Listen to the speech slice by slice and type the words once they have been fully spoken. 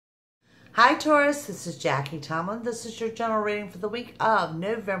Hi Taurus, this is Jackie Tomlin. This is your general reading for the week of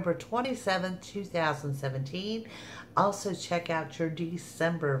November 27th, 2017. Also check out your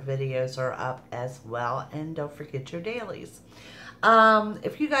December videos are up as well, and don't forget your dailies.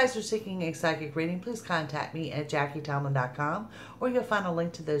 If you guys are seeking a psychic reading, please contact me at JackieTomlin.com, or you'll find a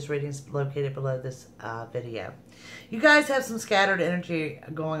link to those readings located below this video. You guys have some scattered energy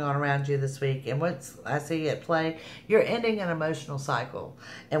going on around you this week, and what I see at play, you're ending an emotional cycle.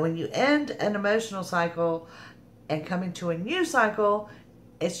 And when you end an emotional cycle and come into a new cycle,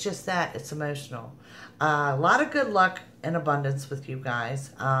 it's just that, it's emotional. A lot of good luck and abundance with you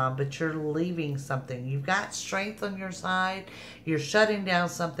guys, but you're leaving something. You've got strength on your side. You're shutting down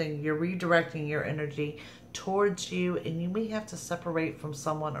something. You're redirecting your energy towards you, and you may have to separate from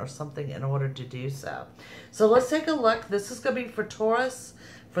someone or something in order to do so. So let's take a look. This is going to be for Taurus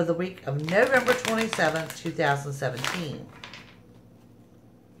for the week of November 27th, 2017.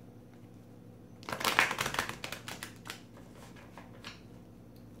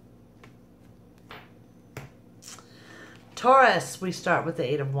 Taurus, we start with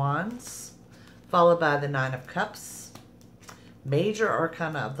the Eight of Wands, followed by the Nine of Cups, Major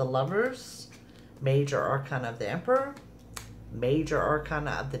Arcana of the Lovers, Major Arcana of the Emperor, Major Arcana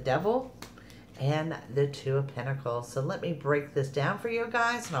of the Devil, and the Two of Pentacles. So let me break this down for you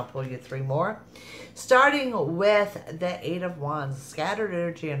guys, and I'll pull you three more. Starting with the Eight of Wands, scattered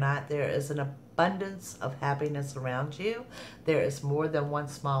energy or not, there is an abundance of happiness around you. There is more than one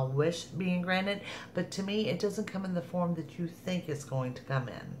small wish being granted, but to me, it doesn't come in the form that you think it's going to come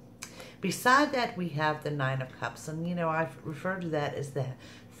in. Beside that, we have the Nine of Cups, and you know, I've referred to that as the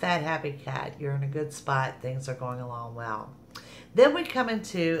fat, happy cat. You're in a good spot. Things are going along well. Then we come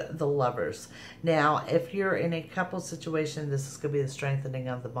into the Lovers. Now, if you're in a couple situation, this is going to be the strengthening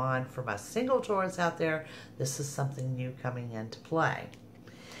of the bond. For my single Taurus out there, this is something new coming into play.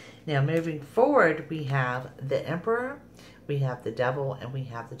 Now, moving forward, we have the Emperor, we have the Devil, and we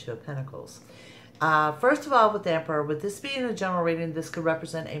have the Two of Pentacles. First of all, with the Emperor, with this being a general reading, this could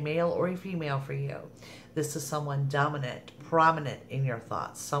represent a male or a female for you. This is someone dominant, prominent in your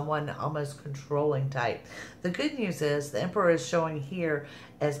thoughts, someone almost controlling type. The good news is the Emperor is showing here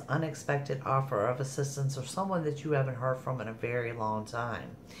as unexpected offer of assistance, or someone that you haven't heard from in a very long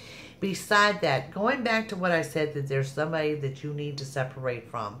time. Beside that, going back to what I said, that there's somebody that you need to separate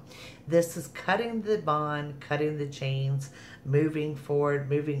from. This is cutting the bond, cutting the chains, moving forward,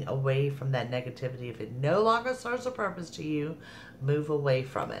 moving away from that negativity. If it no longer serves a purpose to you, move away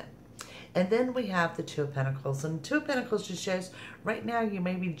from it. And then we have the Two of Pentacles. And Two of Pentacles just shows right now you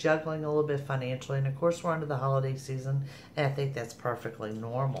may be juggling a little bit financially. And of course, we're into the holiday season, and I think that's perfectly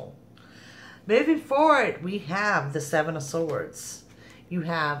normal. Moving forward, we have the Seven of Swords. You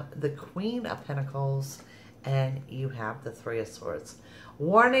have the Queen of Pentacles, and you have the Three of Swords.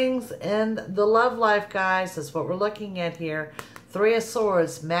 Warnings in the love life, guys. That's what we're looking at here. Three of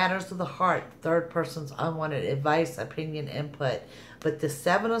Swords, matters of the heart, third person's unwanted advice, opinion, input. But the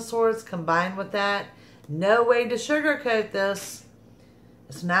Seven of Swords combined with that, no way to sugarcoat this.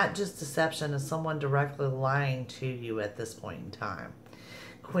 It's not just deception. It's someone directly lying to you at this point in time.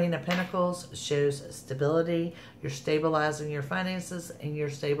 Queen of Pentacles shows stability. You're stabilizing your finances, and you're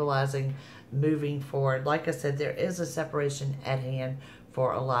stabilizing moving forward. Like I said, there is a separation at hand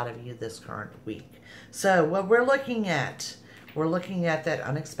for a lot of you this current week. So what we're looking at that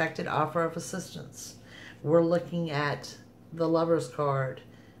unexpected offer of assistance. We're looking at the Lover's card.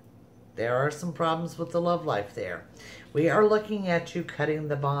 There are some problems with the love life there. We are looking at you cutting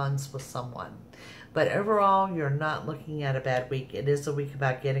the bonds with someone. But overall, you're not looking at a bad week. It is a week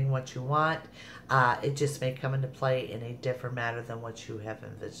about getting what you want. It just may come into play in a different manner than what you have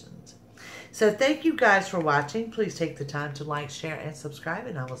envisioned. So thank you guys for watching. Please take the time to like, share, and subscribe,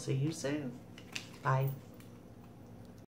 and I will see you soon. Bye.